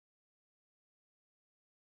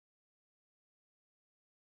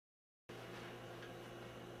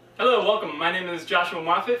Welcome. My name is Joshua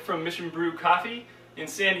Moffitt from Mission Brew Coffee in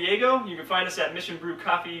San Diego. You can find us at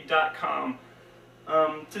missionbrewcoffee.com.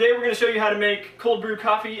 Today we're going to show you how to make cold brew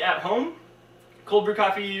coffee at home. Cold brew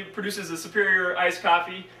coffee produces a superior iced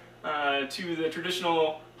coffee to the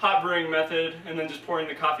traditional hot brewing method and then just pouring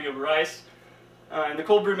the coffee over ice. In the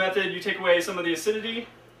cold brew method, you take away some of the acidity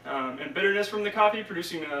and bitterness from the coffee,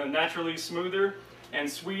 producing a naturally smoother and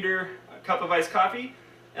sweeter cup of iced coffee,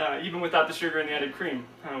 even without the sugar and the added cream,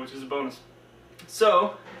 which is a bonus.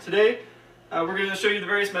 So today we're going to show you the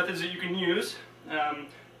various methods that you can use.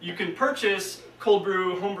 You can purchase cold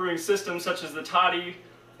brew home brewing systems such as the Toddy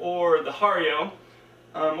or the Hario,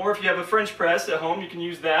 or if you have a French press at home, you can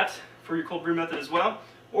use that for your cold brew method as well.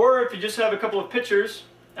 Or if you just have a couple of pitchers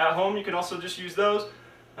at home, you can also just use those.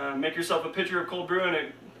 Make yourself a pitcher of cold brew and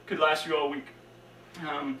it could last you all week.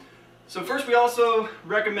 So first, we also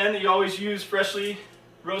recommend that you always use freshly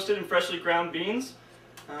roasted and freshly ground beans.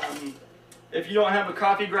 If you don't have a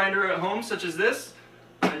coffee grinder at home such as this,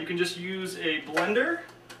 you can just use a blender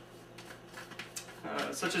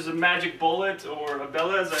such as a Magic Bullet or a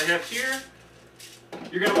Bella as I have here.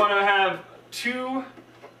 You're going to want to have 2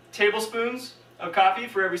 tablespoons of coffee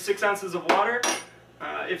for every 6 ounces of water.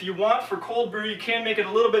 If you want, for cold brew, you can make it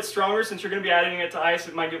a little bit stronger since you're going to be adding it to ice.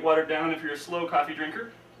 It might get watered down if you're a slow coffee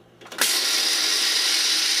drinker.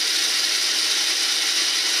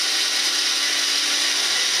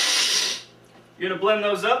 You're going to blend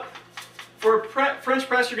those up. For French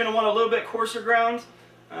press, you're going to want a little bit coarser ground.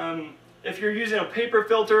 If you're using a paper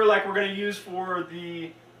filter like we're going to use for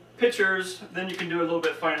the pitchers, then you can do a little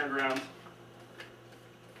bit finer ground.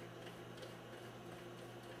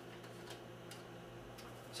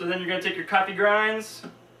 So then you're going to take your coffee grinds,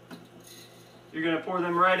 you're going to pour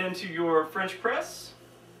them right into your French press.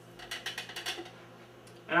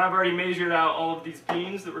 And I've already measured out all of these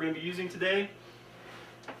beans that we're going to be using today.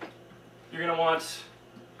 You're going to want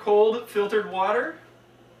cold filtered water.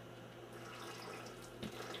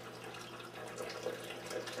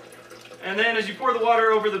 And then as you pour the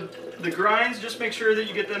water over the grinds, just make sure that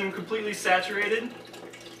you get them completely saturated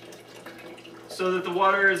so that the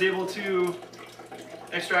water is able to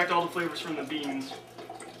extract all the flavors from the beans.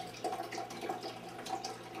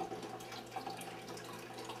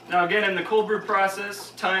 Now again, in the cold brew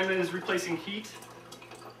process, time is replacing heat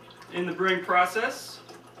in the brewing process.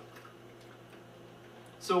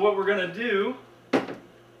 So what we're going to do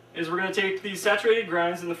is we're going to take these saturated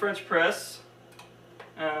grinds in the French press.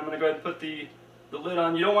 I'm going to go ahead and put the lid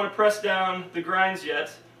on. You don't want to press down the grinds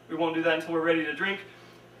yet. We won't do that until we're ready to drink.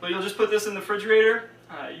 But you'll just put this in the refrigerator.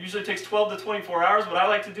 It usually takes 12 to 24 hours. What I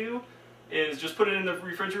like to do is just put it in the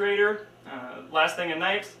refrigerator last thing at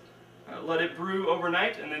night, let it brew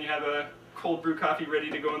overnight, and then you have a cold brew coffee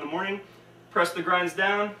ready to go in the morning. Press the grinds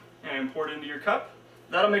down and pour it into your cup.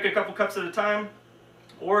 That'll make a couple cups at a time.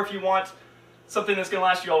 Or if you want something that's going to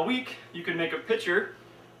last you all week, you can make a pitcher.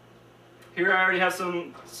 Here I already have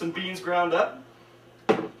some beans ground up.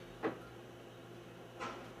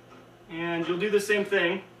 And you'll do the same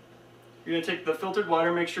thing. You're going to take the filtered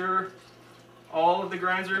water, make sure all of the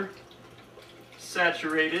grinds are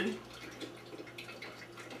saturated.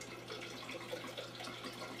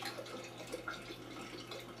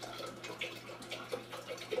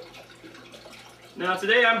 Now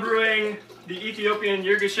today I'm brewing the Ethiopian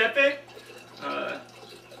Yirgacheffe.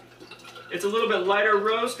 It's a little bit lighter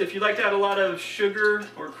roast. If you like to add a lot of sugar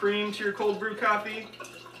or cream to your cold brew coffee,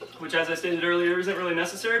 which as I stated earlier isn't really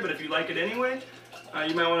necessary, but if you like it anyway,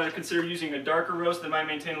 you might want to consider using a darker roast that might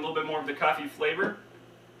maintain a little bit more of the coffee flavor.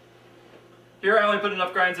 Here I only put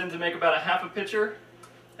enough grinds in to make about a half a pitcher.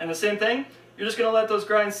 And the same thing, you're just going to let those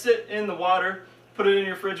grinds sit in the water, put it in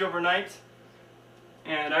your fridge overnight.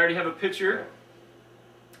 And I already have a pitcher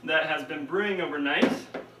that has been brewing overnight.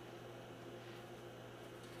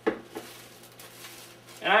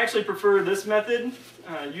 And I actually prefer this method,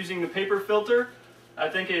 using the paper filter. I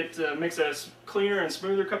think it makes a cleaner and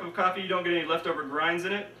smoother cup of coffee. You don't get any leftover grinds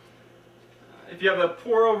in it. If you have a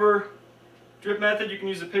pour over drip method, you can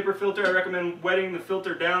use a paper filter. I recommend wetting the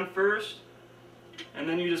filter down first. And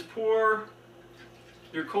then you just pour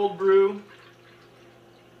your cold brew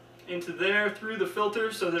into there through the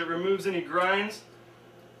filter so that it removes any grinds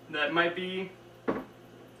that might be,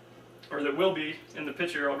 or that will be, in the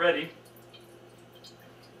pitcher already.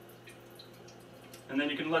 And then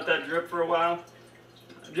you can let that drip for a while.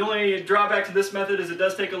 The only drawback to this method is it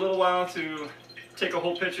does take a little while to take a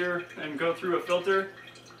whole pitcher and go through a filter.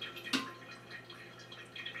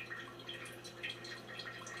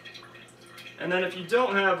 And then if you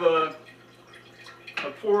don't have a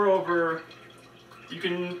pour over, you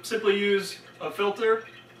can simply use a filter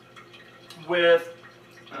with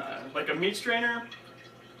like a meat strainer,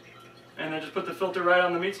 and then just put the filter right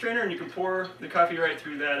on the meat strainer, and you can pour the coffee right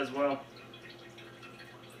through that as well.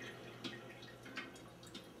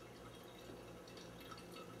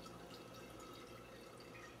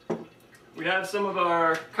 We have some of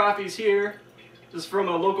our coffees here. This is from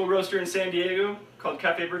a local roaster in San Diego called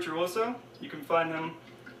Cafe Virtuoso. You can find them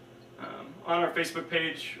on our Facebook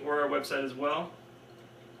page or our website as well.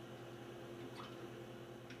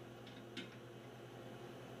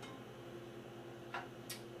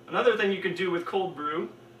 Another thing you can do with cold brew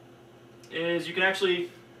is you can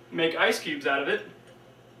actually make ice cubes out of it.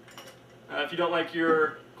 If you don't like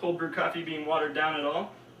your cold brew coffee being watered down at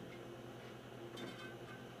all.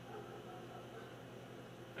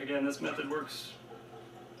 Again, this method works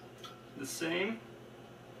the same.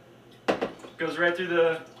 Goes right through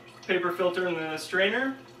the paper filter and the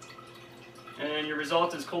strainer, and your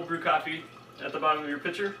result is cold brew coffee at the bottom of your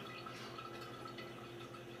pitcher.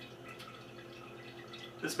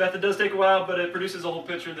 This method does take a while, but it produces a whole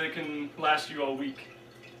pitcher that can last you all week.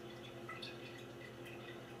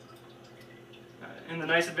 And the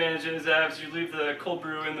nice advantage is that as you leave the cold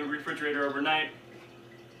brew in the refrigerator overnight,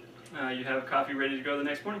 you have coffee ready to go the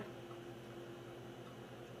next morning.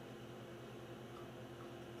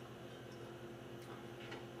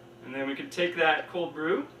 And then we can take that cold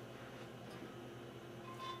brew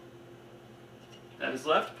that is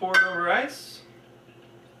left, pour it over ice.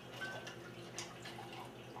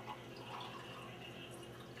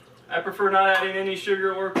 I prefer not adding any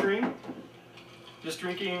sugar or cream, just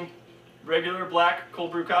drinking regular black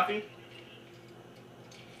cold brew coffee.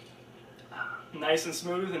 Nice and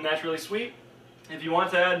smooth and naturally sweet. If you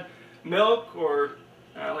want to add milk, or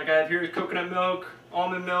like I have here, coconut milk,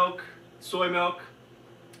 almond milk, soy milk,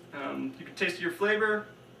 you can taste your flavor.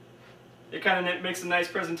 It kind of makes a nice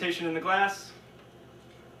presentation in the glass,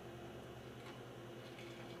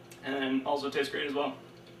 and also tastes great as well.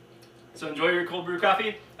 So enjoy your cold brew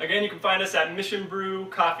coffee. Again, you can find us at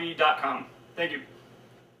missionbrewcoffee.com. Thank you.